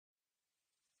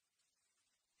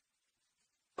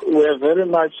We're very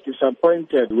much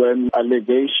disappointed when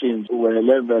allegations were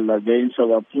leveled against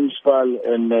our principal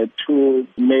and two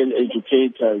male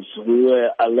educators who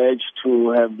were alleged to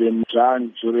have been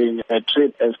drunk during a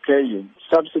trip excursion.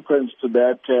 Subsequent to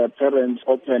that, parents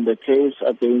opened a case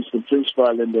against the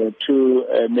principal and the two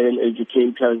male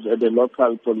educators at the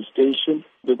local police station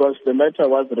because the matter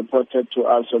was reported to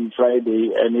us on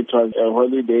Friday and it was a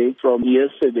holiday from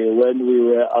yesterday when we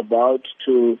were about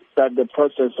to start the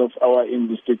process of our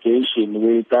investigation.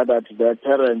 We gathered their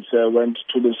parents went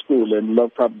to the school and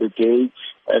locked up the gate,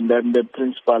 and then the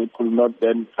principal could not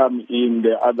then come in.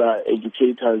 The other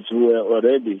educators who were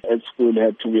already at school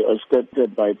had to be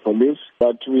escorted by police.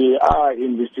 But we are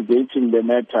investigating the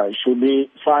matter. Should we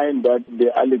find that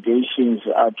the allegations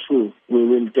are true, we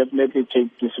will definitely take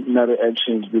disciplinary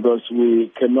actions because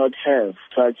we cannot have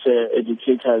such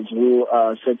educators who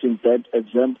are setting bad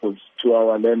examples to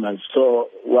our learners. So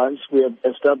once we have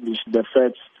established the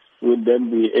facts, we'll then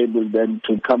be able then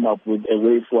to come up with a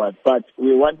way forward. But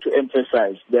we want to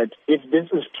emphasize that if this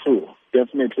is true,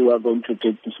 definitely we are going to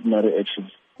take disciplinary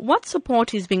actions. What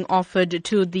support is being offered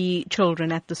to the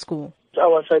children at the school?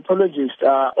 Our psychologists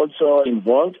are also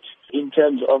involved in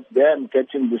terms of them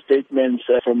getting the statements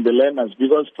from the learners,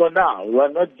 because for now we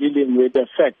are not dealing with the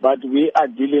fact, but we are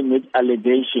dealing with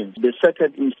allegations. The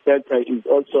second inspector is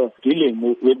also dealing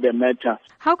with the matter.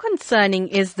 How concerning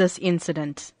is this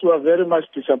incident? We are very much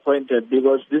disappointed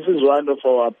because this is one of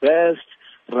our best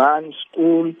run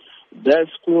schools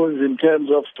in terms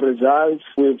of results.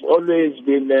 We've always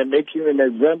been making an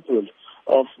example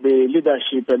of the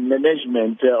leadership and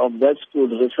management of that school,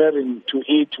 referring to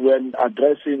it when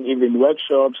addressing even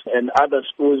workshops and other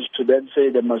schools to then say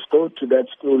they must go to that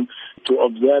school to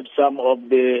observe some of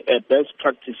the best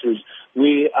practices.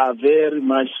 We are very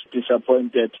much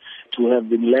disappointed to have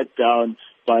been let down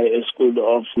by a school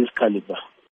of this caliber.